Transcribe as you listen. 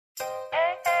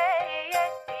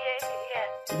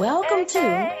Welcome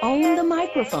to Own the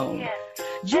Microphone.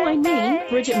 Join me,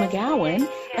 Bridget McGowan,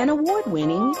 an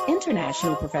award-winning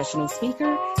international professional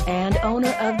speaker and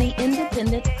owner of the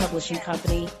independent publishing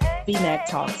company, VNEC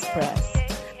Talks Press.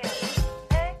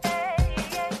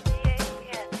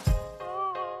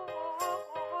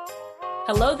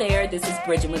 Hello there, this is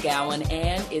Bridget McGowan,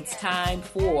 and it's time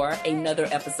for another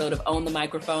episode of Own the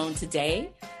Microphone.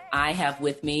 Today, I have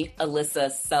with me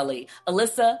Alyssa Sully.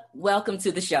 Alyssa, welcome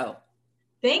to the show.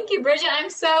 Thank you, Bridget. I'm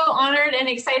so honored and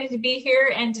excited to be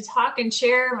here and to talk and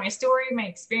share my story, my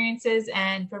experiences,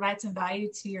 and provide some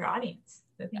value to your audience.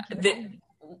 So thank you for having me.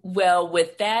 Well,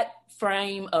 with that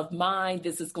frame of mind,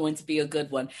 this is going to be a good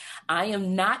one. I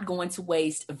am not going to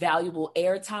waste valuable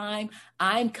airtime.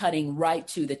 I'm cutting right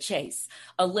to the chase.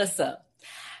 Alyssa,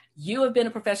 you have been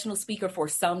a professional speaker for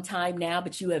some time now,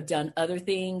 but you have done other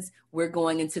things. We're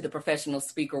going into the professional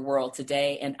speaker world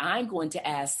today, and I'm going to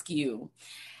ask you,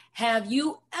 have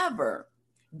you ever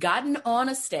gotten on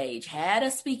a stage, had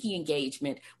a speaking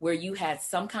engagement where you had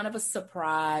some kind of a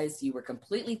surprise, you were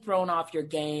completely thrown off your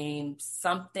game,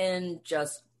 something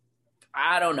just,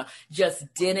 I don't know, just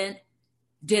didn't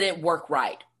work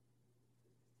right?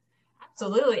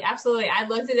 Absolutely. I'd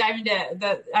love to dive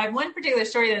into I have one particular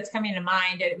story that's coming to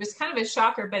mind, and it was kind of a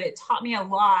shocker, but it taught me a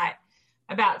lot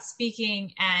about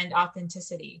speaking and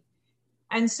authenticity.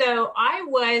 And so I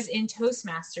was in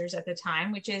Toastmasters at the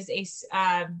time, which is a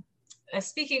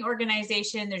speaking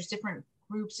organization. There's different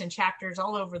groups and chapters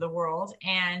all over the world.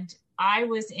 And I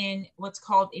was in what's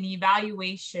called an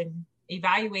evaluator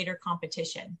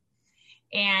competition.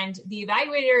 And the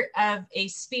evaluator of a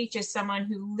speech is someone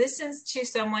who listens to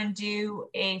someone do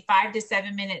a 5 to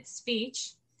 7 minute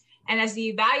speech. And as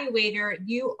the evaluator,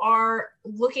 you are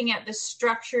looking at the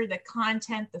structure, the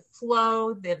content, the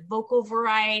flow, the vocal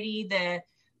variety, the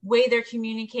way they're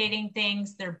communicating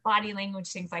things, their body language,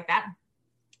 things like that.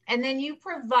 And then you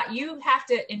have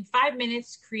to, in 5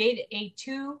 minutes, create a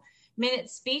 2-minute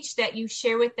speech that you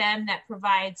share with them that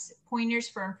provides pointers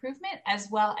for improvement, as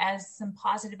well as some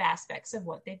positive aspects of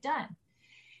what they've done.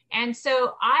 And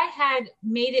so I had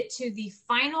made it to the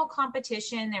final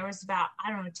competition. There was about,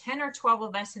 10 or 12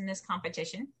 of us in this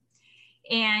competition.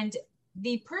 And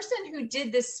the person who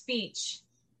did this speech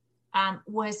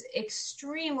was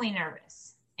extremely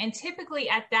nervous. And typically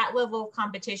at that level of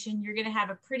competition, you're going to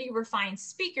have a pretty refined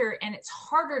speaker, and it's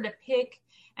harder to pick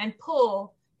and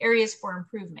pull areas for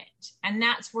improvement. And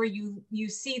that's where you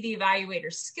see the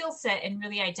evaluator's skill set in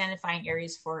really identifying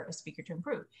areas for a speaker to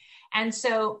improve. And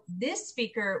so this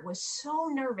speaker was so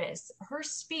nervous. Her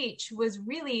speech was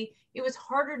it was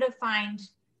harder to find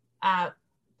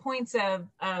points of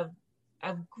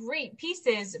great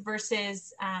pieces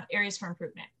versus areas for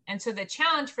improvement. And so the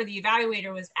challenge for the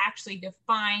evaluator was actually to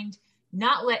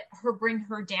not let her bring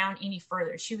her down any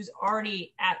further. She was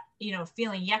already at,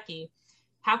 feeling yucky.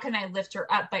 How can I lift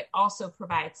her up, but also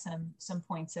provide some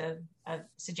points of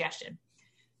suggestion?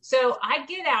 So I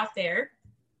get out there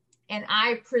and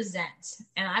I present,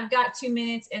 and I've got 2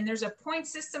 minutes, and there's a point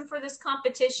system for this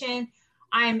competition.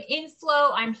 I'm in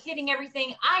flow. I'm hitting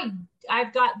everything.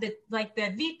 I've got the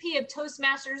VP of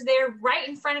Toastmasters there right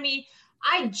in front of me.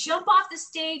 I jump off the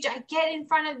stage. I get in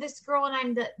front of this girl,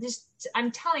 and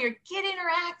I'm telling her, get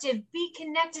interactive, be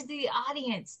connected to the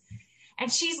audience.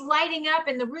 And she's lighting up,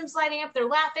 and the room's lighting up. They're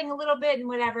laughing a little bit and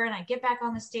whatever. And I get back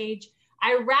on the stage.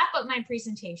 I wrap up my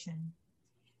presentation.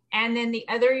 And then the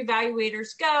other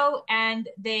evaluators go, and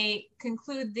they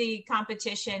conclude the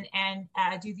competition and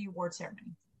do the award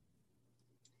ceremony.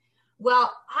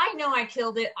 Well, I know I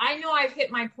killed it. I know I've hit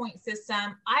my point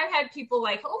system. I've had people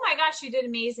like, oh my gosh, you did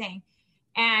amazing.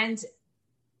 And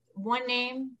one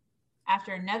name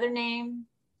after another name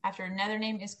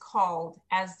is called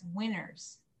as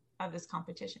winners of this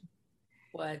competition.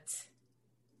 What?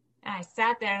 And I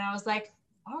sat there and I was like,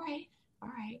 all right.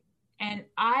 And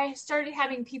I started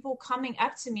having people coming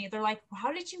up to me. They're like,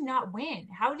 how did you not win?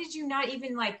 How did you not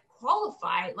even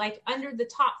qualify under the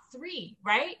top 3,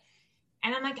 right?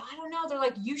 And I'm like, I don't know. They're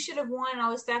like, you should have won, all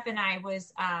this stuff. And I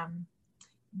was,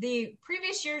 the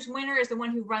previous year's winner is the one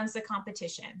who runs the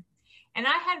competition. And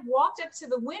I had walked up to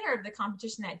the winner of the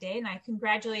competition that day, and I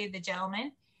congratulated the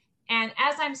gentleman. And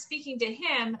as I'm speaking to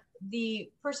him,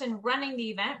 the person running the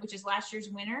event, which is last year's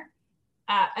winner,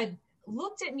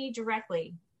 looked at me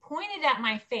directly, pointed at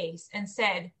my face, and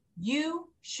said, you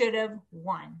should have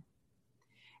won.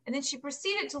 And then she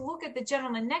proceeded to look at the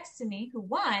gentleman next to me who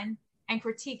won and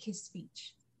critique his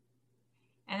speech.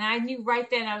 And I knew right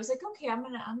then, I was like, okay, I'm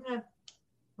gonna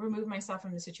remove myself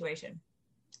from the situation.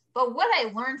 But what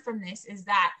I learned from this is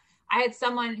that I had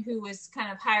someone who was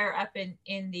kind of higher up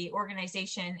in the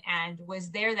organization and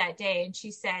was there that day. And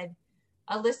she said,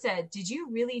 Alyssa, did you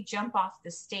really jump off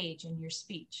the stage in your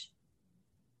speech?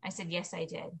 I said, yes, I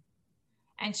did.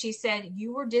 And she said,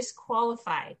 you were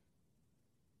disqualified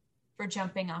for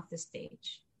jumping off the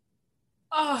stage.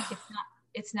 Oh,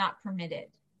 it's not permitted.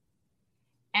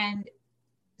 And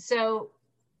so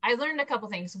I learned a couple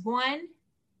things. One,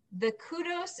 the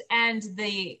kudos and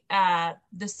the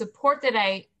support that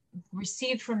I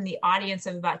received from the audience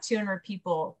of about 200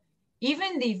 people,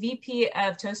 even the VP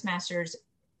of Toastmasters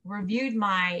reviewed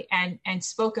and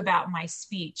spoke about my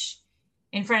speech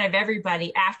in front of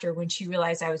everybody after, when she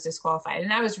realized I was disqualified.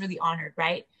 And I was really honored,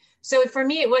 right? So for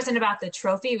me, it wasn't about the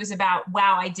trophy. It was about,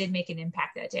 wow, I did make an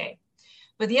impact that day.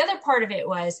 But the other part of it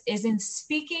is in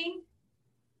speaking,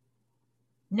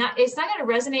 it's not going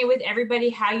to resonate with everybody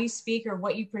how you speak or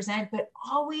what you present, but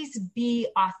always be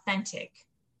authentic.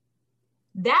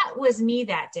 That was me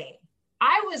that day.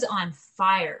 I was on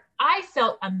fire. I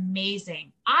felt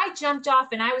amazing. I jumped off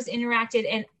and I was interacted,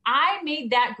 and I made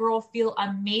that girl feel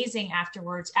amazing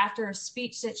afterwards, after a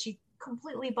speech that she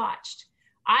completely botched.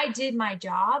 I did my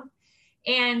job.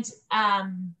 And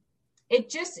it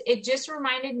just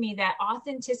reminded me that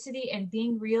authenticity and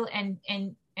being real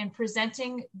and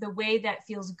presenting the way that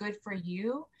feels good for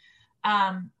you,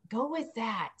 go with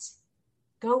that.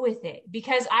 Go with it.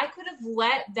 Because I could have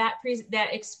let that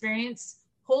experience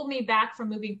hold me back from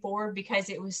moving forward, because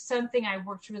it was something I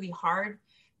worked really hard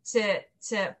to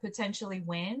potentially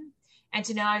win, and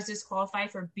to know I was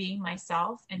disqualified for being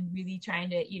myself and really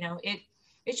trying to,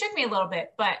 it shook me a little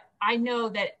bit, but I know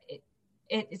that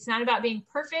it's not about being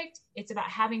perfect. It's about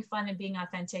having fun and being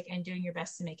authentic and doing your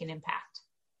best to make an impact.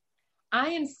 I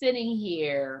am sitting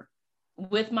here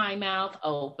with my mouth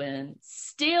open,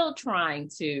 still trying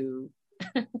to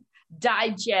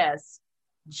digest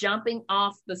jumping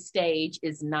off the stage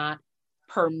is not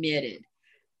permitted.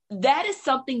 That is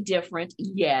something different.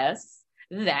 Yes.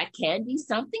 That can be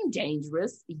something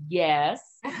dangerous. Yes.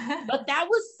 But that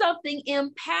was something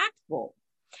impactful.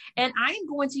 And I am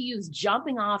going to use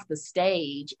jumping off the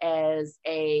stage as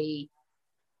a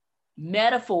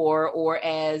metaphor or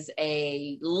as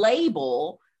a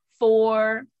label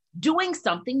for doing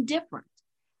something different.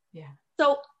 Yeah.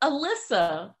 So,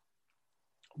 Alyssa,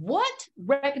 what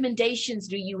recommendations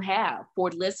do you have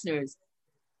for listeners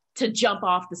to jump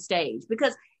off the stage?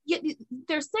 Because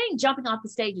they're saying jumping off the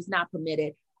stage is not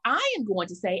permitted. I am going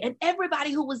to say, and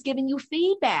everybody who was giving you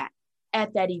feedback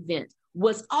at that event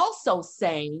was also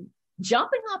saying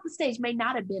jumping off the stage may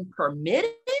not have been permitted,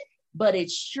 but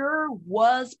it sure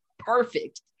was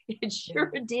perfect. It sure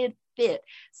did fit.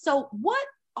 So what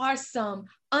are some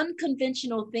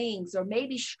unconventional things, or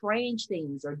maybe strange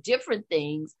things or different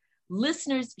things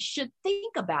listeners should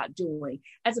think about doing,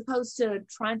 as opposed to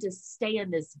trying to stay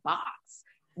in this box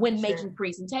when making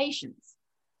presentations?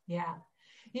 Yeah.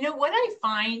 What I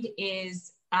find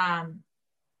is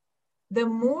the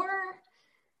more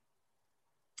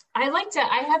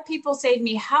I have people say to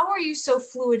me, how are you so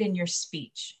fluid in your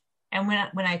speech? And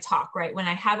when I talk, right, when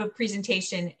I have a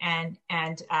presentation and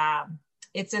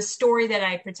it's a story that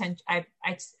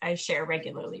I share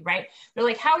regularly, right? They're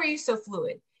like, how are you so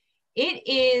fluid? It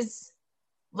is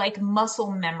like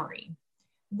muscle memory.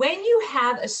 When you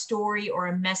have a story or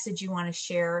a message you want to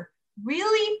share,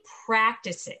 really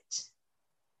practice it.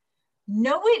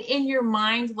 Know it in your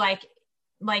mind, like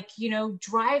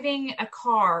driving a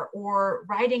car or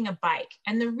riding a bike.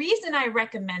 And the reason I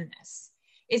recommend this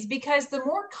is because the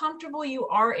more comfortable you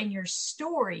are in your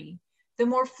story, the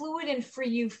more fluid and free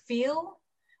you feel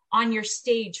on your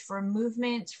stage, for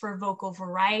movement, for vocal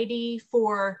variety,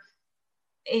 for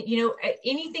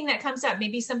anything that comes up.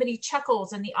 Maybe somebody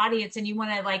chuckles in the audience and you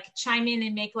want to like chime in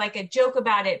and make like a joke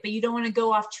about it, but you don't want to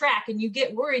go off track. And you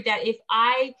get worried that if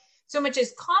I so much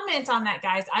as comment on that,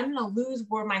 guys, I'm going to lose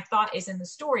where my thought is in the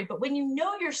story. But when you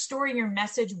know your story, your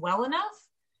message well enough,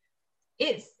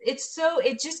 it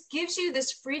just gives you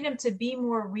this freedom to be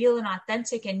more real and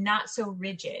authentic and not so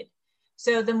rigid.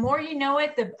 So the more you know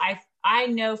it, I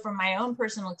know from my own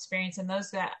personal experience and those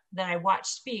that I watch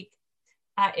speak,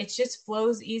 it just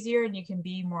flows easier and you can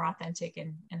be more authentic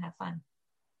and have fun.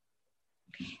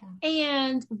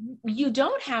 And you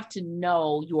don't have to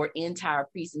know your entire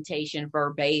presentation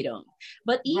verbatim,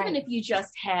 but even if you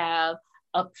just have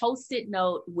a Post-it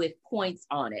note with points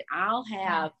on it, I'll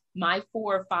have my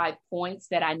 4 or 5 points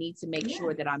that I need to make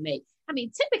sure that I make. I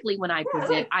mean, typically when I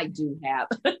present, I do have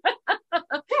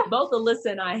both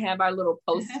Alyssa and I have our little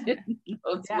Post-it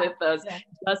notes with us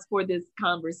just for this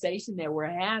conversation that we're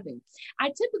having. I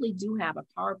typically do have a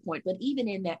PowerPoint, but even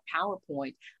in that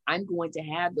PowerPoint, I'm going to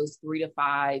have those 3 to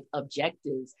 5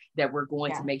 objectives that we're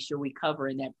going to make sure we cover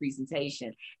in that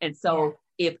presentation. And so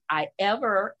if I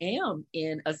ever am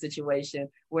in a situation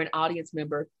where an audience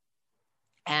member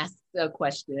asks a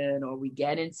question or we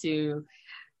get into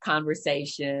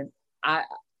conversation,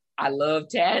 I love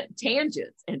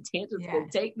tangents, and tangents will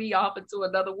take me off into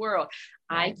another world.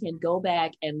 I can go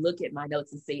back and look at my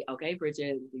notes and see, okay,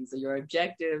 Bridget, these are your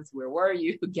objectives. Where were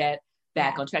you? Get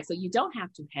back on track. So you don't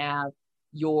have to have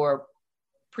your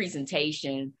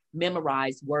presentation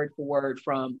memorized word for word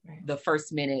from the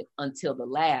first minute until the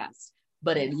last,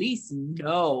 but at least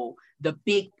know the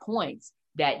big points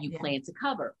that you plan to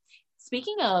cover.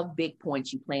 Speaking of big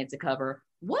points you plan to cover,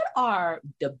 what are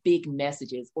the big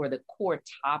messages or the core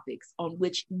topics on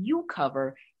which you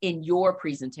cover in your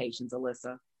presentations,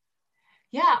 Alyssa?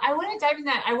 Yeah, I want to dive in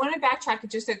that. I want to backtrack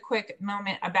just a quick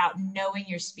moment about knowing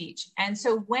your speech. And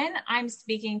so when I'm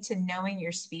speaking to knowing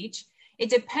your speech,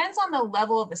 it depends on the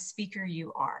level of a speaker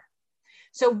you are.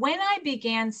 So when I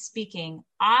began speaking,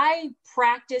 I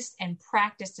practiced and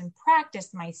practiced and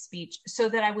practiced my speech so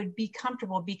that I would be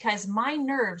comfortable, because my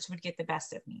nerves would get the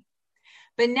best of me.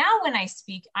 But now when I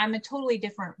speak, I'm a totally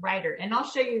different writer. And I'll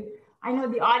show you, I know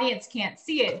the audience can't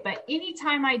see it, but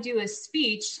anytime I do a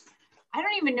speech, I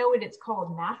don't even know what it's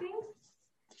called, mapping,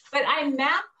 but I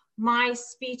map my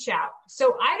speech out.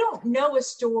 So I don't know a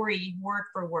story word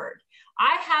for word.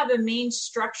 I have a main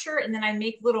structure, and then I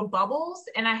make little bubbles,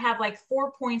 and I have like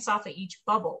 4 points off of each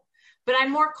bubble. But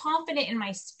I'm more confident in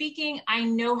my speaking. I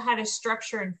know how to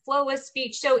structure and flow a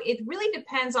speech. So it really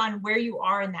depends on where you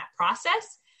are in that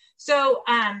process. So,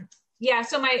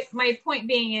 so my point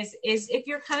being is if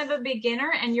you're kind of a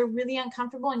beginner and you're really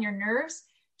uncomfortable in your nerves,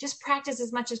 just practice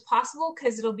as much as possible,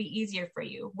 because it'll be easier for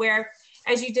you. Where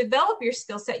as you develop your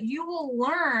skill set, you will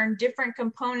learn different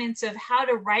components of how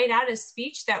to write out a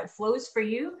speech that flows for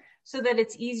you, so that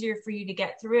it's easier for you to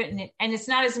get through it. And it's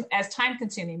not as time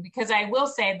consuming, because I will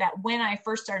say that when I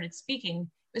first started speaking,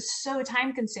 it was so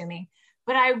time consuming,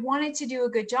 but I wanted to do a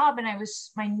good job, and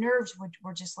my nerves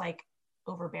were just like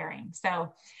overbearing.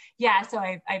 So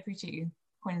I appreciate you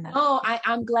pointing that out.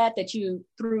 I'm glad that you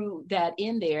threw that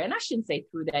in there. And I shouldn't say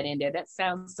threw that in there. That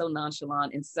sounds so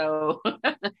nonchalant and so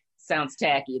sounds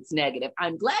tacky. It's negative.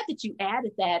 I'm glad that you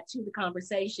added that to the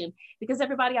conversation, because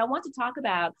everybody, I want to talk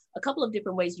about a couple of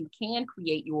different ways you can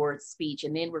create your speech.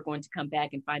 And then we're going to come back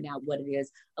and find out what it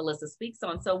is Alyssa speaks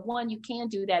on. So one, you can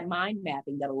do that mind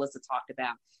mapping that Alyssa talked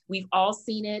about. We've all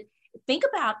seen it. Think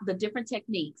about the different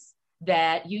techniques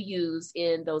that you use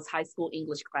in those high school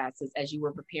English classes as you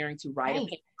were preparing to write a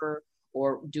paper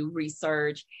or do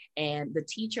research. And the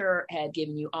teacher had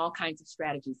given you all kinds of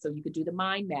strategies. So you could do the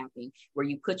mind mapping, where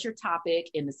you put your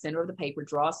topic in the center of the paper,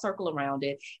 draw a circle around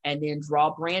it, and then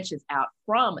draw branches out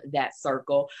from that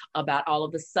circle about all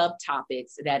of the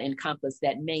subtopics that encompass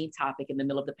that main topic in the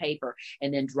middle of the paper,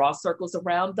 and then draw circles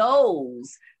around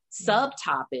those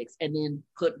subtopics, and then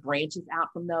put branches out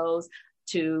from those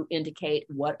to indicate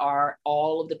what are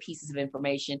all of the pieces of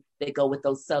information that go with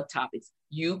those subtopics.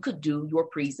 You could do your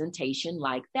presentation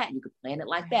like that. You could plan it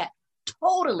like that.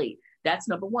 Totally. That's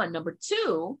number one. Number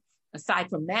two, aside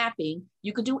from mapping,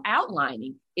 you could do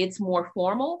outlining. It's more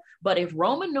formal, but if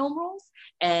Roman numerals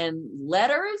and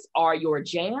letters are your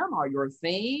jam, are your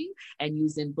thing, and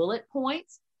using bullet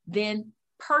points, then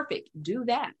perfect. Do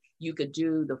that. You could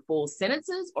do the full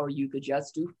sentences, or you could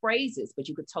just do phrases, but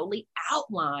you could totally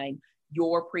outline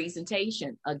your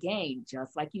presentation, again,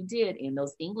 just like you did in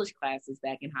those English classes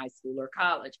back in high school or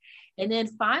college. And then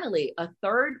finally, a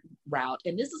third route,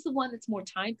 and this is the one that's more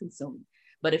time consuming,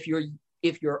 but if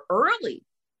you're early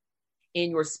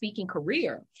in your speaking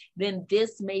career, then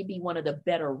this may be one of the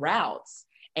better routes.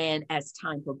 And as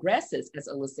time progresses, as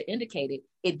Alyssa indicated,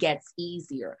 it gets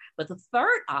easier. But the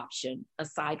third option,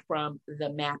 aside from the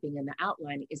mapping and the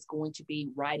outlining, is going to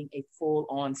be writing a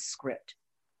full-on script.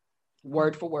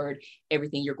 Word for word,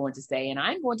 everything you're going to say. And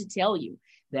I'm going to tell you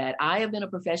that I have been a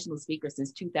professional speaker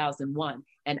since 2001,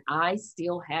 and I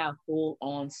still have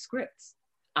full-on scripts.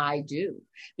 I do,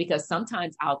 because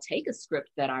sometimes I'll take a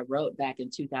script that I wrote back in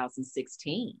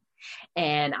 2016,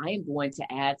 and I am going to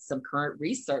add some current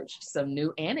research, some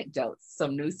new anecdotes,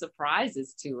 some new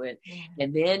surprises to it,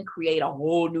 and then create a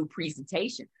whole new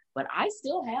presentation. But I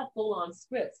still have full-on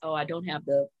scripts. Oh, I don't have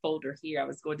the folder here. I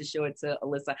was going to show it to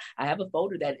Alyssa. I have a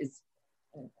folder that is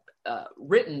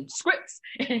written scripts,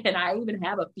 and I even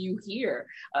have a few here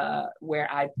where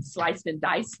I sliced and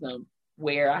diced them,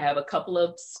 where I have a couple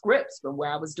of scripts from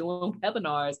where I was doing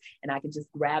webinars, and I can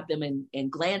just grab them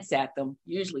and glance at them.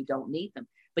 Usually don't need them,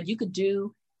 but you could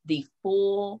do the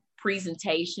full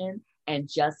presentation and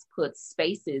just put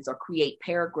spaces or create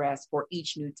paragraphs for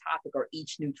each new topic or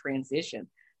each new transition.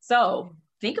 So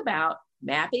think about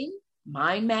mapping,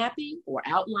 mind mapping, or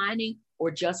outlining,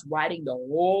 or just writing the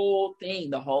whole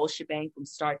thing, the whole shebang from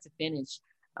start to finish.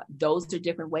 Those are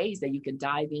different ways that you can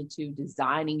dive into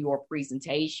designing your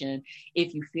presentation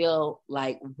if you feel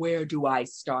like, where do I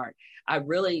start? I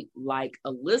really like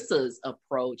Alyssa's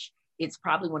approach. It's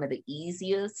probably one of the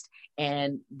easiest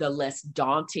and the less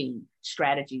daunting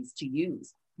strategies to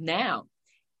use. Now,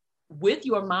 with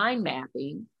your mind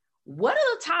mapping, what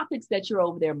are the topics that you're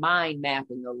over there mind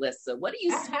mapping, Alyssa? What do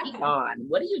you speak on?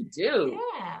 What do you do?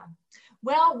 Yeah.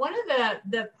 Well, one of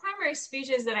the primary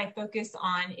speeches that I focus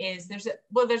on is there's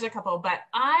a couple, but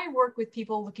I work with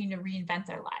people looking to reinvent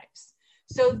their lives.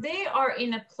 So they are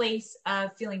in a place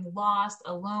of feeling lost,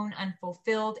 alone,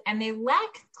 unfulfilled, and they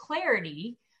lack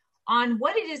clarity on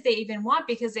what it is they even want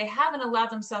because they haven't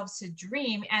allowed themselves to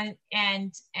dream and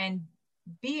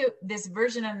be this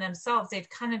version of themselves. They've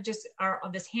kind of just are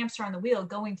this hamster on the wheel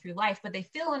going through life, but they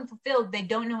feel unfulfilled. They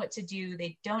don't know what to do.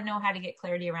 They don't know how to get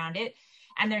clarity around it.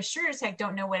 And they're sure as heck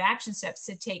don't know what action steps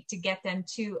to take to get them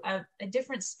to a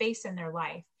different space in their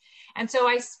life. And so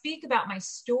I speak about my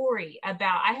story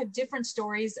I have different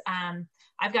stories.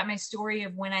 I've got my story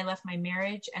of when I left my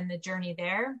marriage and the journey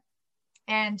there.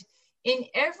 And in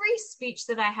every speech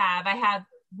that I have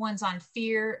ones on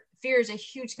fear. Fear is a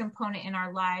huge component in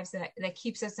our lives that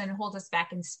keeps us and holds us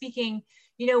back in speaking.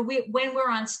 You know, when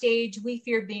we're on stage, we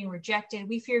fear being rejected.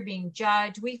 We fear being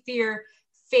judged. We fear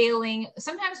failing.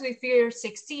 Sometimes we fear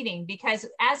succeeding because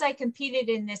as I competed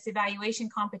in this evaluation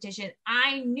competition,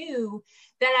 I knew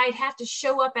that I'd have to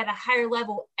show up at a higher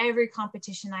level every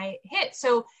competition I hit.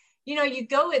 So, you know, you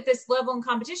go at this level in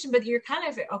competition, but you're kind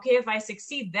of, okay, if I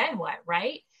succeed, then what,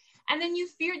 right? And then you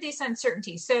fear this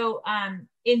uncertainty. So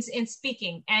in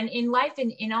speaking and in life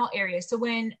in all areas. So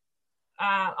when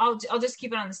I'll just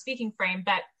keep it on the speaking frame,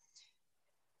 but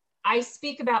I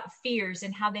speak about fears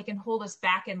and how they can hold us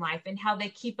back in life and how they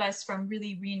keep us from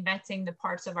really reinventing the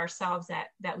parts of ourselves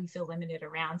that we feel limited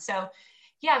around. So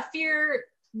yeah, fear,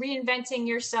 reinventing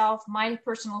yourself, my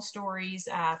personal stories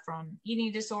from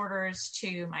eating disorders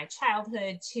to my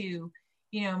childhood to,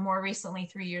 you know, more recently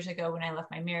 3 years ago when I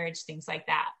left my marriage, things like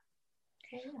that.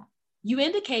 Yeah. You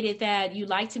indicated that you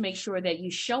like to make sure that you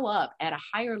show up at a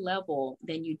higher level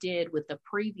than you did with the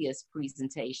previous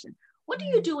presentation. What do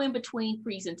you do in between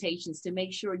presentations to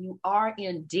make sure you are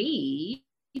indeed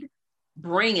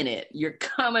bringing it? You're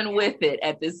coming with it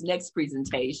at this next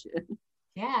presentation.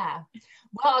 Yeah.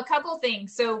 Well, a couple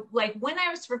things. So like when I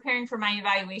was preparing for my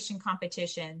evaluation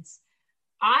competitions,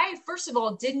 I, first of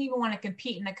all, didn't even want to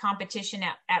compete in the competition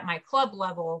at my club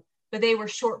level, but they were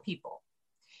short people.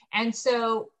 And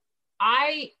so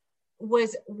I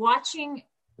was watching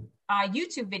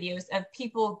YouTube videos of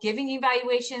people giving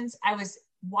evaluations. I was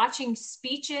watching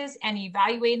speeches and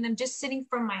evaluating them just sitting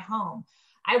from my home.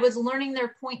 I was learning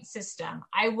their point system.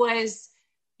 I was,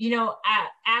 you know,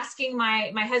 asking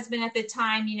my husband at the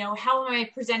time, you know, how am I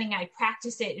presenting? I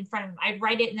practice it in front of him. I'd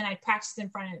write it and then I'd practice it in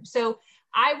front of him. So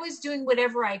I was doing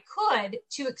whatever I could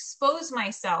to expose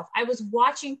myself. I was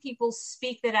watching people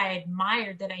speak that I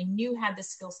admired, that I knew had the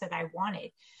skill set I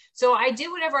wanted. So I did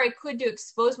whatever I could to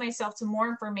expose myself to more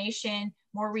information,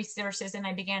 more resources, and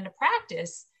I began to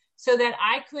practice so that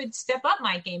I could step up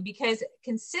my game, because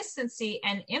consistency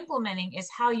and implementing is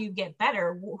how you get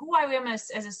better. Who I am as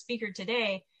a speaker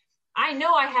today, I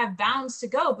know I have bounds to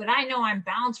go, but I know I'm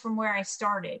bounds from where I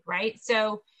started, right?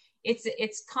 So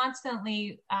it's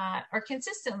constantly or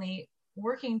consistently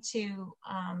working to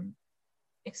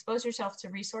expose yourself to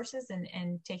resources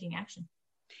and taking action.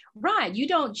 Right. You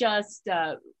don't just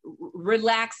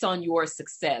relax on your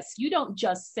success. You don't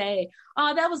just say,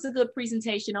 oh, that was a good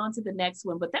presentation, on to the next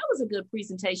one, but that was a good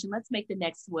presentation. Let's make the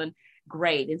next one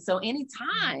great. And so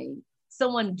anytime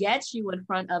someone gets you in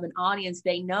front of an audience,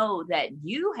 they know that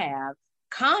you have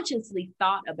consciously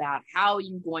thought about how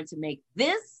you're going to make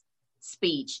this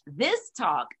speech, this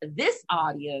talk, this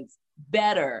audience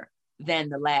better than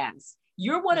the last.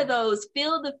 You're one of those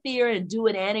feel the fear and do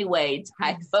it anyway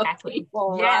type of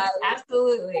people, yes, right?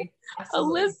 Absolutely.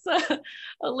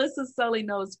 Alyssa Sully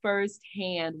knows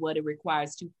firsthand what it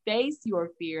requires to face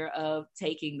your fear of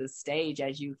taking the stage.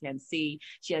 As you can see,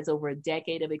 she has over a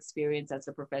decade of experience as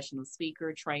a professional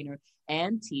speaker, trainer,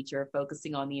 and teacher,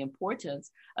 focusing on the importance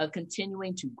of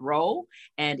continuing to grow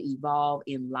and evolve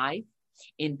in life,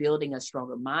 in building a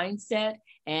stronger mindset,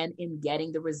 and in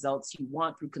getting the results you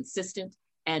want through consistent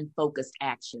and focused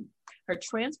action. Her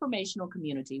transformational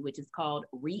community, which is called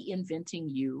Reinventing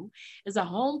You, is a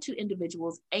home to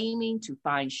individuals aiming to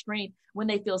find strength when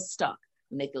they feel stuck,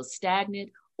 when they feel stagnant,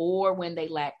 or when they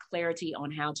lack clarity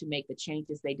on how to make the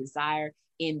changes they desire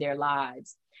in their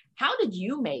lives. How did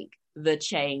you make the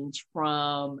change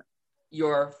from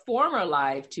your former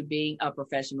life to being a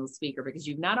professional speaker? Because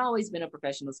you've not always been a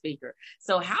professional speaker.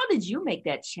 So how did you make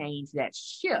that change, that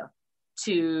shift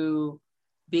to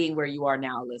being where you are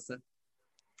now, Alyssa?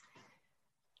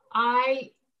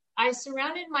 I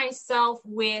surrounded myself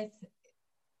with,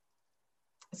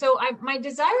 my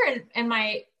desire and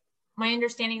my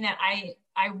understanding that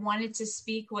I wanted to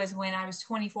speak was when I was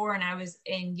 24 and I was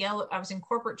in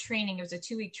corporate training. It was a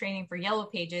 2-week training for Yellow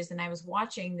Pages. And I was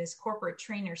watching this corporate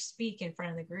trainer speak in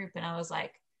front of the group. And I was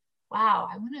like, wow,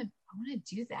 I want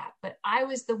to do that. But I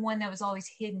was the one that was always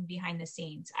hidden behind the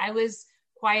scenes. I was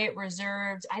quiet,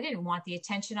 reserved. I didn't want the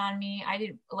attention on me.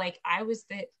 I was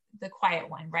the quiet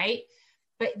one, right?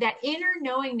 But that inner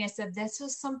knowingness of this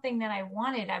was something that I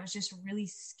wanted, I was just really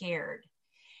scared.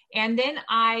 And then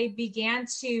I began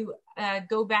to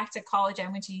go back to college. I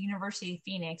went to University of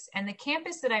Phoenix, and the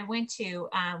campus that I went to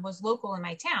was local in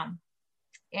my town,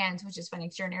 and which is funny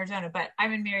because you're in Arizona, but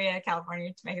I'm in Marietta,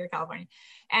 California, Temecula, California.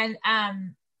 And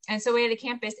so we had a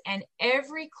campus, and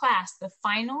every class, the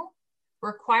final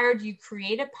required you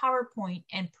create a PowerPoint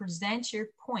and present your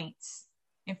points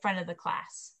in front of the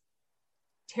class.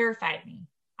 Terrified me.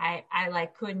 I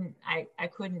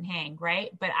couldn't hang,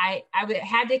 right? But I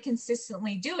had to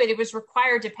consistently do it. It was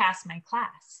required to pass my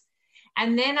class.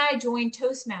 And then I joined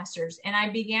Toastmasters, and I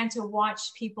began to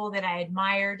watch people that I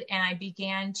admired, and I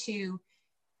began to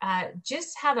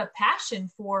just have a passion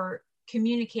for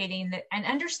communicating and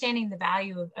understanding the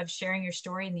value of sharing your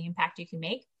story and the impact you can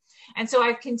make. And so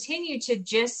I've continued to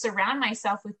just surround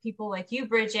myself with people like you,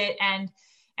 Bridget, and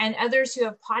others who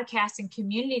have podcasts and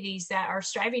communities that are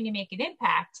striving to make an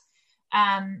impact.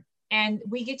 And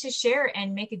we get to share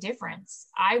and make a difference.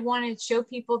 I want to show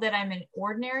people that I'm an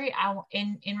ordinary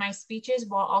in my speeches,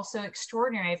 while also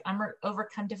extraordinary. I've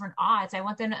overcome different odds. I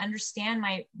want them to understand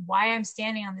why I'm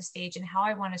standing on the stage and how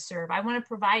I want to serve. I want to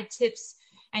provide tips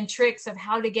and tricks of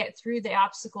how to get through the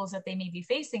obstacles that they may be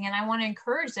facing. And I want to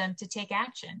encourage them to take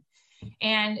action.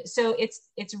 And so it's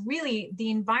really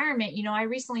the environment. I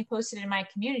recently posted in my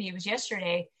community, it was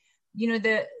yesterday,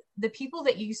 the people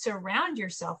that you surround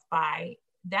yourself by,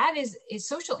 that is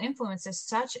social influence is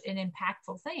such an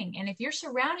impactful thing. And if you're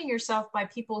surrounding yourself by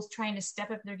people trying to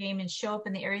step up their game and show up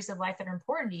in the areas of life that are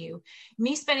important to you,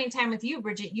 me spending time with you,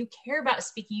 Bridget, you care about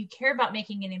speaking, you care about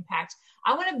making an impact.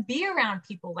 I want to be around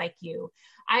people like you.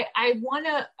 I want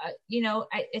to,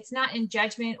 it's not in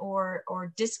judgment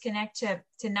or disconnect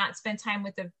to not spend time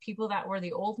with the people that were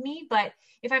the old me. But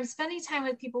if I'm spending time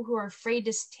with people who are afraid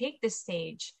to take the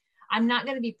stage, I'm not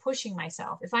going to be pushing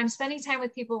myself. If I'm spending time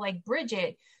with people like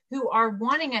Bridget, who are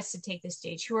wanting us to take the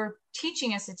stage, who are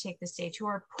teaching us to take the stage, who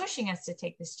are pushing us to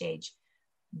take the stage,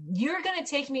 you're going to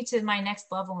take me to my next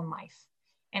level in life.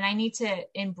 And I need to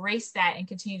embrace that and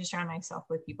continue to surround myself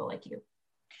with people like you.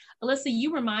 Alyssa,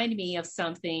 you remind me of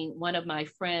something one of my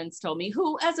friends told me,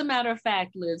 who, as a matter of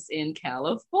fact, lives in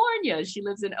California. She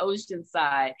lives in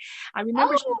Oceanside. I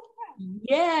remember,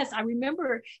 I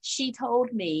remember she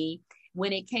told me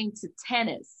when it came to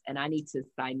tennis, and I need to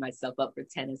sign myself up for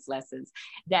tennis lessons,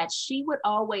 that she would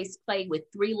always play with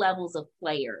 3 levels of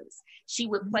players. She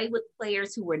would play with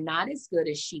players who were not as good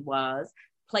as she was,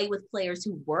 play with players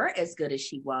who were as good as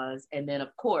she was, and then,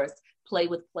 of course, play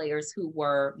with players who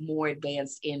were more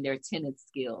advanced in their tennis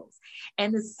skills.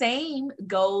 And the same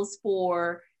goes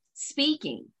for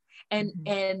speaking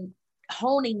and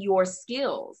honing your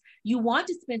skills. You want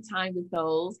to spend time with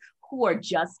those who are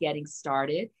just getting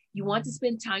started. You want to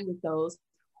spend time with those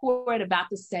who are at about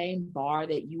the same bar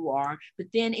that you are. But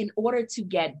then in order to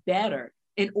get better,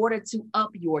 in order to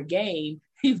up your game,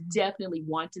 you definitely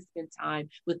want to spend time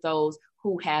with those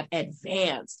who have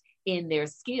advanced in their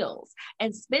skills.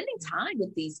 And spending time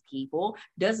with these people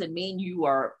doesn't mean you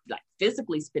are like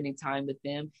physically spending time with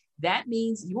them. That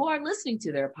means you are listening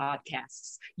to their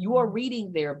podcasts, you are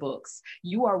reading their books,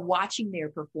 you are watching their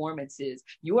performances,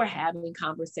 you are having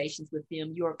conversations with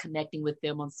them, you are connecting with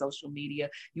them on social media,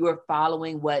 you are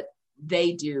following what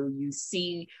they do, you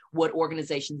see what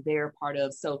organizations they're a part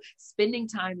of. So spending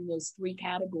time in those 3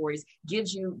 categories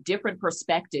gives you different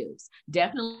perspectives.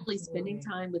 Definitely spending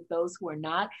time with those who are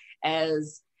not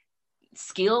as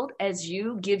skilled as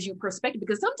you gives you perspective,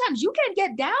 because sometimes you can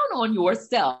get down on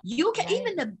yourself. You can,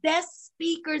 even the best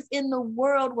speakers in the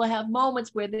world will have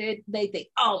moments where they think,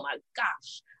 oh my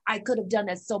gosh, I could have done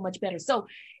that so much better. So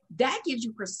that gives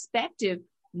you perspective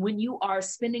when you are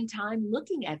spending time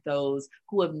looking at those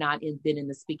who have not been in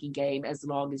the speaking game as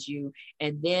long as you,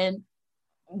 and then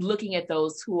looking at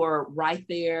those who are right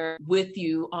there with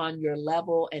you on your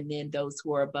level, and then those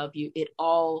who are above you. It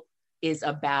all is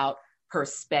about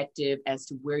perspective as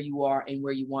to where you are and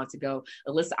where you want to go.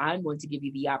 Alyssa, I'm going to give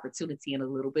you the opportunity in a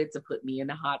little bit to put me in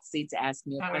the hot seat to ask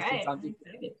me a question. Right. So I'm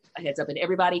a heads up. And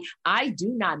everybody, I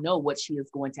do not know what she is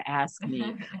going to ask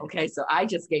me. Okay, so I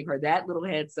just gave her that little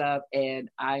heads up, and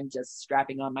I'm just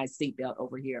strapping on my seatbelt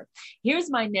over here. Here's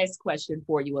my next question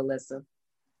for you, Alyssa.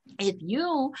 If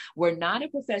you were not a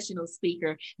professional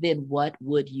speaker, then what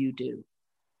would you do?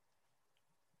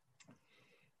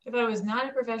 If I was not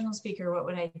a professional speaker, what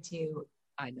would I do?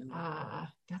 I know.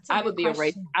 That's I would be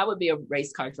a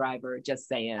race car driver. Just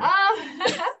saying.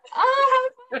 I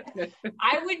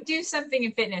would do something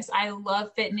in fitness. I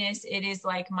love fitness. It is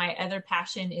like my other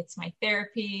passion. It's my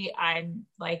therapy. I'm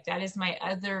like, that is my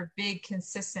other big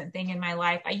consistent thing in my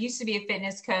life. I used to be a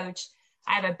fitness coach.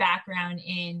 I have a background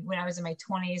in when I was in my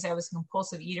 20s, I was a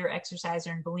compulsive eater,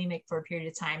 exerciser, and bulimic for a period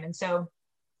of time. And so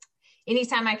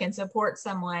anytime I can support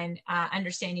someone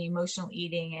understanding emotional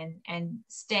eating and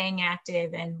staying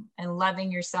active and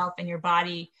loving yourself and your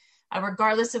body,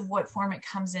 regardless of what form it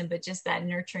comes in, but just that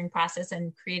nurturing process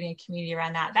and creating a community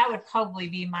around that, that would probably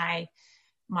be my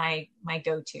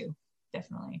go-to,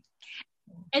 definitely.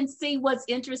 And see, what's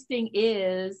interesting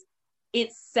is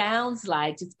it sounds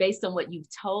like, just based on what you've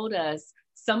told us,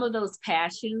 some of those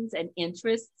passions and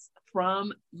interests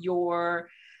from your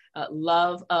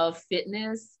love of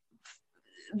fitness,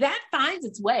 that finds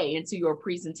its way into your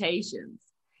presentations.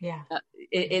 Yeah.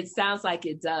 It sounds like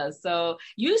it does. So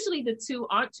usually the two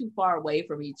aren't too far away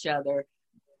from each other,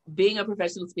 being a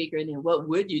professional speaker, and then what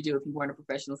would you do if you weren't a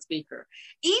professional speaker?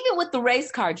 Even with the race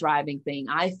car driving thing,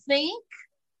 I think,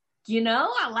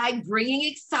 I like bringing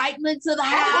excitement to the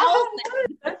house.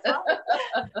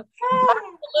 A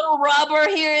little rubber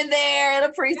here and there in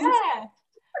a presentation. Yeah.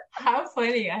 How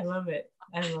funny. I love it.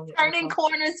 Turning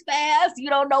corners fast. You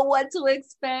don't know what to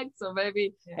expect. So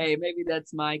maybe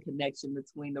that's my connection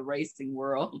between the racing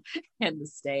world and the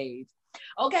stage.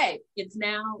 Okay, it's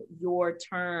now your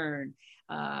turn.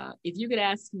 If you could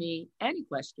ask me any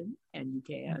question, and you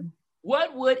can,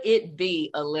 what would it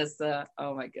be, Alyssa?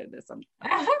 Oh my goodness.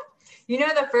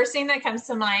 The first thing that comes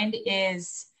to mind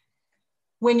is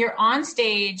when you're on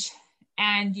stage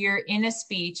and you're in a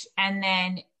speech and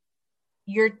then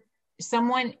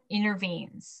someone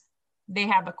intervenes. They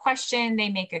have a question, they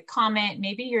make a comment,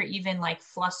 maybe you're even like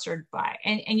flustered by,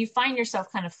 and you find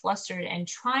yourself kind of flustered and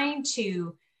trying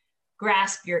to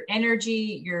grasp your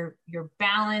energy, your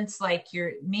balance, like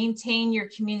maintain your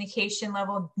communication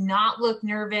level, not look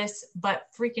nervous, but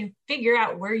freaking figure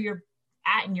out where you're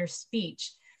at in your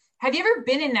speech. Have you ever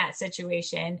been in that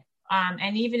situation?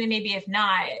 And even maybe if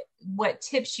not, what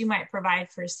tips you might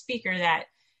provide for a speaker that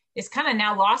is kind of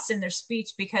now lost in their speech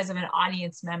because of an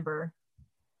audience member?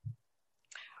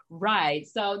 Right.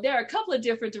 So there are a couple of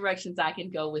different directions I can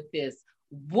go with this.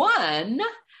 One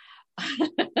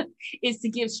is to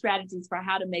give strategies for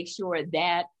how to make sure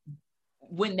that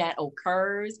when that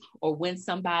occurs, or when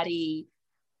somebody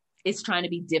is trying to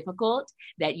be difficult,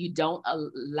 that you don't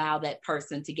allow that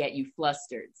person to get you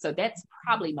flustered. So that's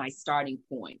probably my starting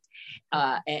point.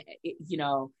 Have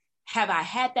I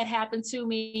had that happen to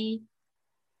me?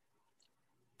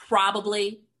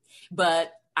 Probably,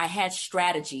 but I had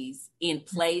strategies in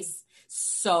place,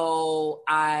 so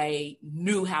I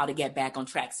knew how to get back on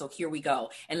track. So here we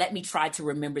go. And let me try to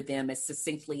remember them as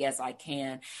succinctly as I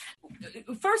can.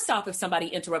 First off, if somebody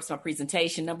interrupts my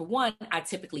presentation, number one, I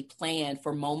typically plan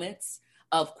for moments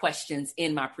of questions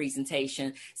in my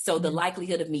presentation. So the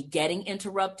likelihood of me getting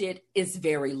interrupted is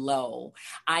very low.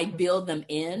 I build them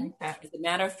in. As a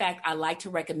matter of fact, I like to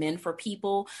recommend for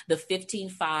people the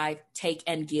 15-5 take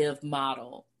and give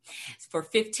model. For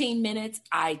 15 minutes,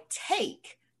 I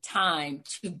take time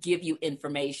to give you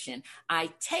information.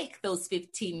 I take those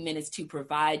 15 minutes to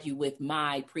provide you with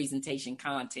my presentation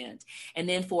content. And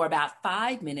then for about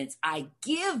 5 minutes, I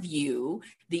give you,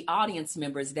 the audience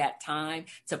members, that time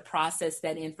to process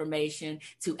that information,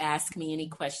 to ask me any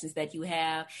questions that you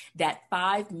have. That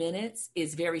 5 minutes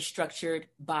is very structured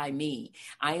by me.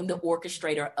 I am the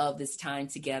orchestrator of this time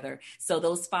together. So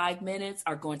those 5 minutes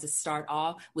are going to start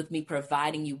off with me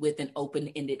providing you with an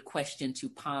open-ended question to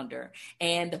ponder.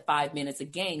 And the 5 minutes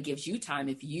again gives you time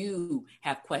if you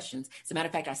have questions. As a matter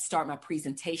of fact, I start my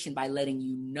presentation by letting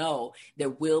you know there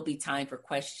will be time for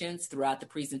questions throughout the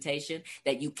presentation,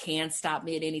 that you can stop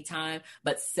me at any time,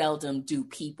 but seldom does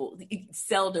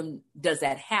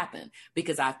that happen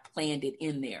because I've planned it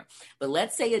in there. But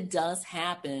let's say it does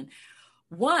happen.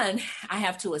 One, I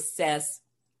have to assess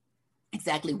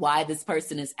exactly why this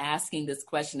person is asking this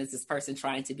question. Is this person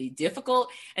trying to be difficult?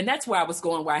 And that's where I was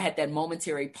going, where I had that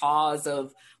momentary pause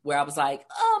of where I was like,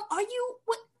 are you,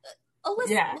 what?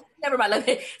 Yeah. Never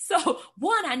mind. So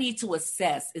one, I need to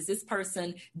assess, is this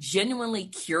person genuinely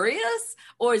curious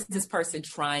or is this person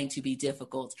trying to be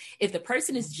difficult? If the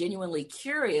person is genuinely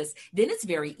curious, then it's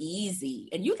very easy.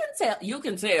 And you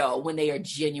can tell when they are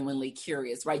genuinely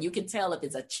curious, right? You can tell if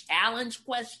it's a challenge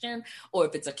question or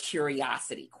if it's a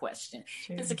curiosity question.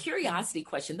 Sure. If it's a curiosity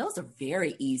question, those are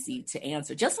very easy to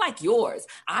answer, just like yours.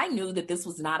 I knew that this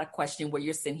was not a question where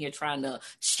you're sitting here trying to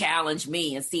challenge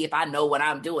me and see if I know what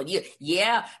I'm doing.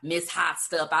 Yeah, Miss Hot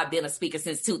Stuff, I've been a speaker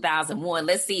since 2001.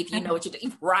 Let's see if you know what you're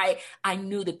doing, right? I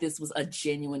knew that this was a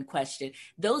genuine question.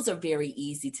 Those are very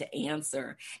easy to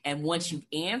answer. And once you've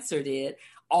answered it,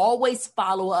 always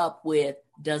follow up with,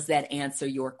 does that answer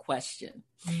your question?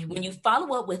 Mm-hmm. When you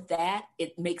follow up with that,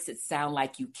 it makes it sound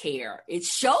like you care. It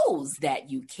shows that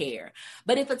you care.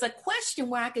 But if it's a question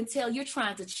where I can tell you're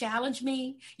trying to challenge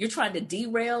me, you're trying to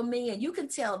derail me, and you can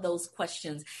tell those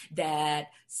questions that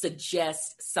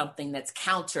suggest something that's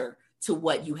counter to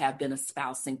what you have been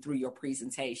espousing through your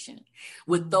presentation.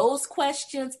 With those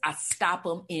questions, I stop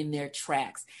them in their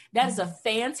tracks. That is a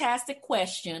fantastic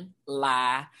question.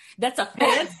 Lie. That's a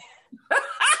fantastic.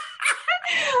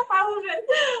 I love it.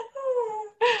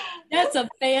 That's a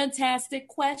fantastic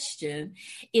question.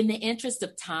 In the interest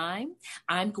of time,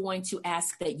 I'm going to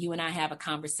ask that you and I have a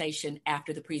conversation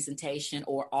after the presentation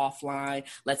or offline.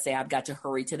 Let's say I've got to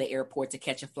hurry to the airport to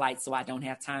catch a flight, so I don't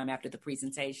have time after the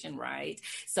presentation, right?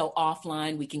 So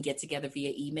offline, we can get together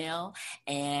via email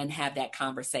and have that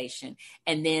conversation.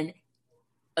 And then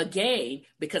again,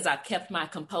 because I've kept my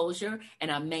composure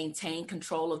and I maintained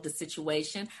control of the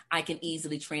situation, I can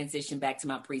easily transition back to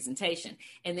my presentation.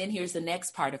 And then here's the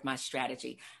next part of my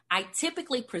strategy. I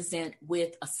typically present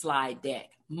with a slide deck.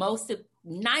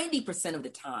 90% of the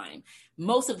time,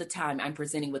 most of the time I'm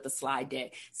presenting with a slide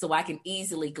deck. So I can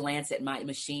easily glance at my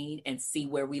machine and see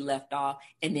where we left off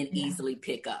and then easily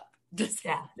pick up. Does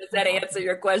that answer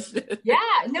your question? Yeah,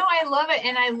 no, I love it.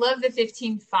 And I love the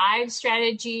 15-5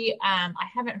 strategy. I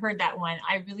haven't heard that one.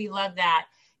 I really love that.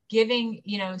 Giving,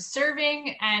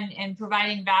 serving and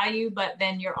providing value, but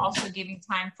then you're also giving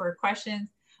time for questions.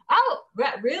 Oh,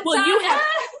 real time.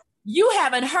 You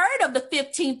haven't heard of the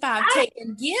 15-5 take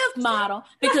and give model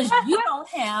because you don't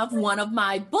have one of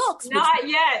my books. Not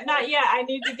yet. I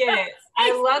need to get it.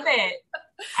 I love it.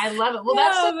 Well,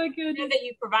 that's so good that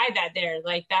you provide that there.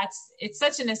 Like it's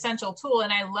such an essential tool.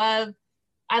 And I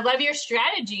love your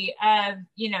strategy of,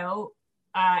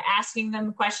 asking them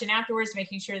a question afterwards,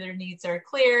 making sure their needs are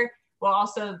clear, while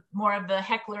also more of the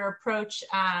heckler approach,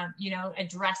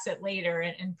 address it later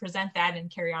and present that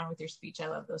and carry on with your speech. I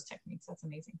love those techniques. That's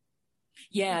amazing.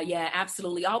 Yeah,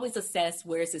 absolutely. Always assess,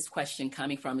 where is this question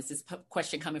coming from? Is this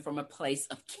question coming from a place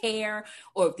of care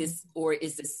or is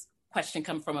this question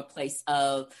coming from a place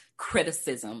of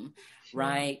criticism,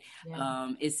 right? Yeah.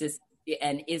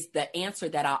 Is the answer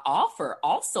that I offer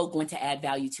also going to add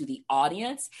value to the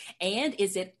audience? And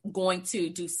is it going to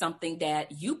do something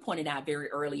that you pointed out very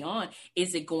early on?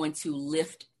 Is it going to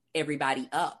lift everybody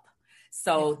up?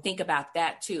 So think about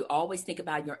that too. Always think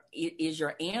about is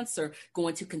your answer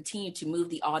going to continue to move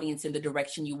the audience in the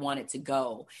direction you want it to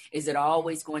go? Is it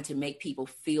always going to make people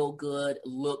feel good,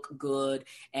 look good,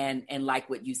 and like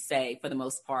what you say for the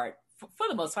most part? For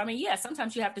the most part, I mean, yeah,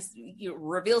 sometimes you have to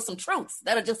reveal some truths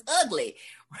that are just ugly,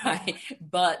 right?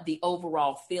 But the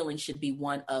overall feeling should be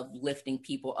one of lifting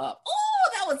people up. Oh,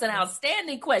 that was an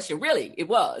outstanding question. Really, it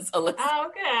was. Oh, good.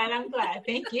 I'm glad.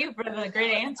 Thank you for the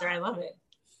great answer. I love it.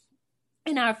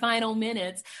 In our final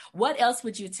minutes, what else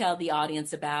would you tell the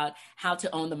audience about how to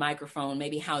own the microphone?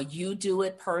 Maybe how you do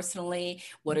it personally.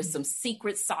 What are some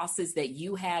secret sauces that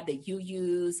you have that you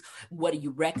use? What do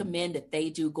you recommend that they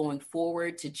do going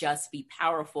forward to just be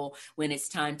powerful when it's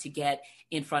time to get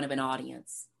in front of an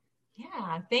audience?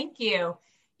 Yeah, thank you.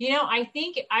 I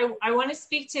think I want to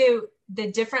speak to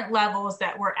the different levels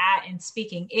that we're at in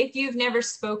speaking. If you've never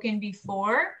spoken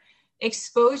before,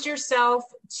 expose yourself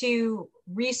to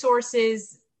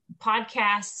resources,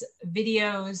 podcasts,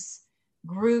 videos,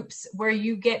 groups where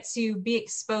you get to be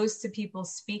exposed to people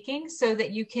speaking so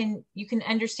that you can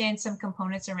understand some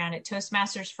components around it.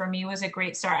 Toastmasters for me was a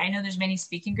great start. I know there's many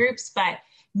speaking groups, but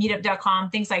meetup.com,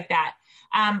 things like that.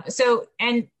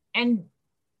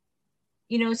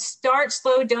 Start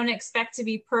slow, don't expect to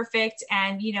be perfect.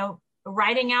 And,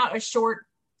 writing out a short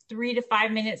 3 to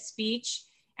 5 minute speech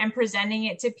and presenting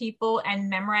it to people and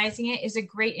memorizing it is a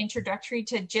great introductory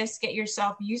to just get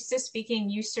yourself used to speaking,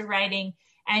 used to writing,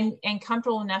 and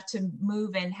comfortable enough to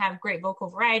move and have great vocal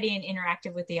variety and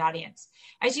interactive with the audience.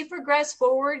 As you progress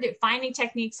forward, finding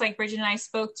techniques like Bridget and I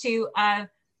spoke to,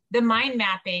 the mind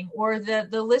mapping or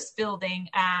the list building,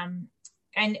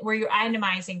 and where you're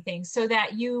itemizing things so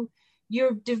that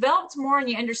you're developed more and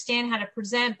you understand how to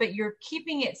present, but you're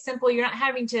keeping it simple. You're not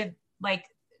having to like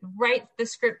write the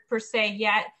script per se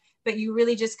yet, but you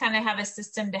really just kind of have a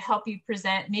system to help you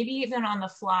present, maybe even on the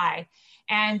fly.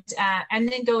 And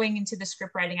then going into the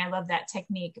script writing. I love that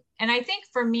technique. And I think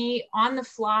for me, on the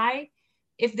fly,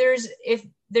 if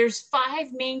there's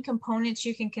 5 main components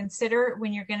you can consider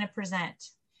when you're going to present,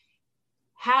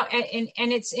 how, and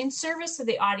it's in service to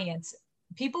the audience.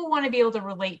 People want to be able to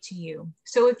relate to you.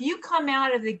 So if you come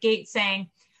out of the gate saying,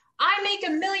 I make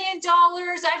 $1 million,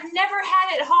 I've never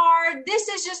had it hard, this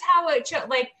is just how it,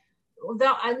 like, the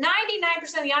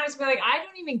 99% of the audience will be like, I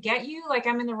don't even get you, like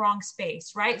I'm in the wrong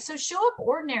space, right? So show up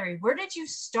ordinary. Where did you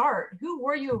start? Who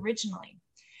were you originally?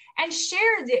 And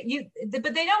share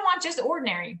but they don't want just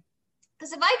ordinary.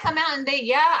 Because if I come out and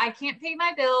I can't pay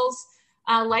my bills,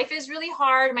 life is really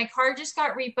hard, my car just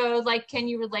got repoed, like, can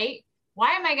you relate?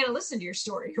 Why am I going to listen to your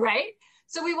story, right?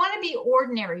 So we want to be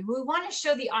ordinary. We want to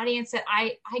show the audience that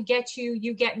I get you,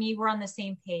 you get me, we're on the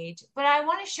same page. But I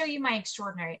want to show you my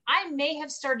extraordinary. I may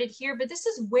have started here, but this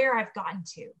is where I've gotten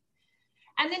to.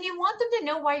 And then you want them to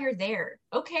know why you're there.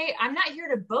 Okay, I'm not here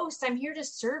to boast. I'm here to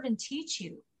serve and teach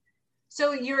you.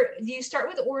 So you start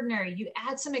with ordinary, you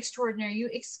add some extraordinary, you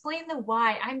explain the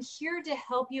why. I'm here to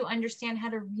help you understand how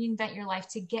to reinvent your life,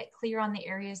 to get clear on the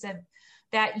areas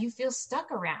that you feel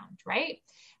stuck around, right?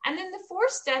 And then the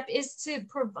 4th step is to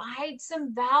provide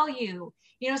some value.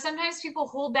 You know, sometimes people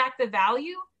hold back the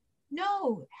value.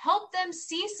 No, help them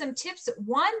see some tips,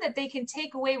 one that they can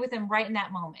take away with them right in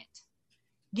that moment.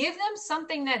 Give them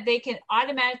something that they can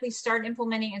automatically start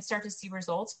implementing and start to see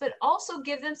results, but also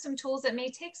give them some tools that may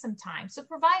take some time. So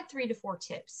provide 3 to 4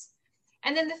 tips.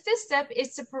 And then the 5th step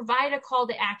is to provide a call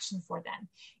to action for them.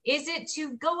 Is it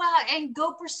to go out and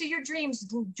go pursue your dreams,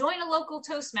 join a local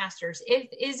Toastmasters?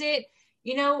 Is it,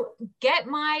 you know, get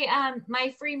my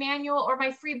my free manual or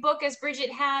my free book as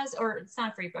Bridget has, or it's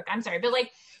not a free book, I'm sorry, but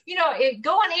like, you know,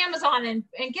 go on Amazon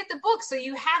and get the book so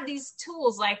you have these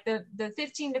tools like the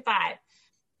 15 to 5,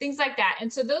 things like that.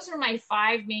 And so those are my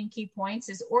 5 main key points: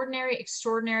 is ordinary,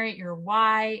 extraordinary, your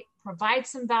why, provide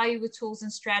some value with tools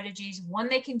and strategies, one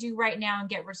they can do right now and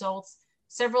get results,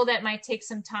 several that might take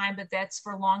some time, but that's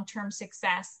for long-term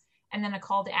success, and then a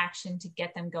call to action to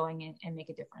get them going and make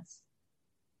a difference.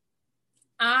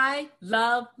 I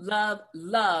love, love,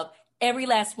 love every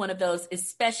last one of those,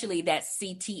 especially that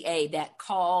CTA, that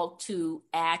call to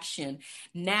action.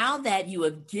 Now that you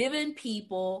have given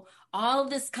people all of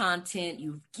this content,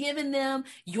 you've given them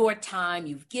your time,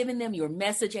 you've given them your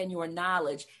message and your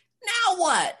knowledge. Now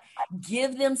what?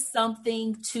 Give them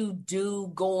something to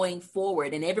do going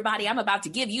forward. And everybody, I'm about to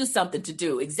give you something to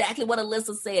do. Exactly what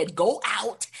Alyssa said. Go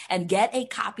out and get a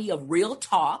copy of Real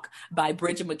Talk by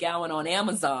Bridget McGowan on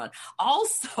Amazon.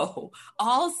 Also,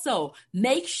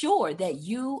 make sure that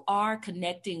you are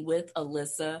connecting with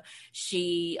Alyssa.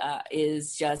 She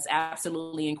is just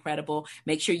absolutely incredible.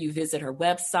 Make sure you visit her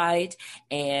website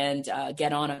and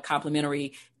get on a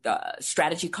complimentary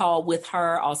strategy call with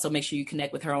her. Also, make sure you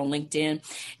connect with her on LinkedIn,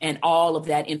 and all of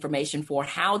that information for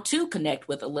how to connect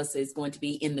with Alyssa is going to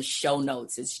be in the show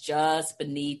notes. It's just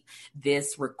beneath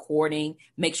this recording.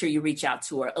 Make sure you reach out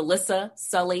to her. Alyssa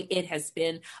Sully, it has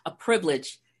been a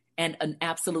privilege and an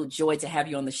absolute joy to have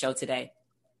you on the show today.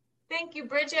 Thank you,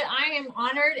 Bridget. I am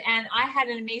honored, and I had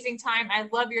an amazing time. I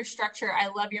love your structure. I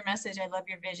love your message. I love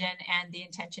your vision and the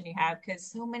intention you have, because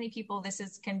so many people,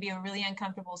 can be a really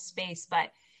uncomfortable space,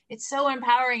 but it's so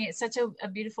empowering. It's such a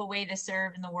beautiful way to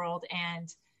serve in the world,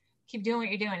 and keep doing what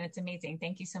you're doing. It's amazing.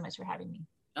 Thank you so much for having me.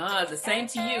 The same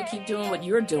to you. Keep doing what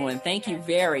you're doing. Thank you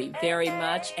very, very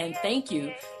much. And thank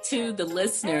you to the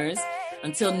listeners.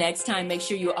 Until next time, make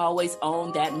sure you always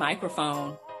own that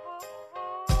microphone.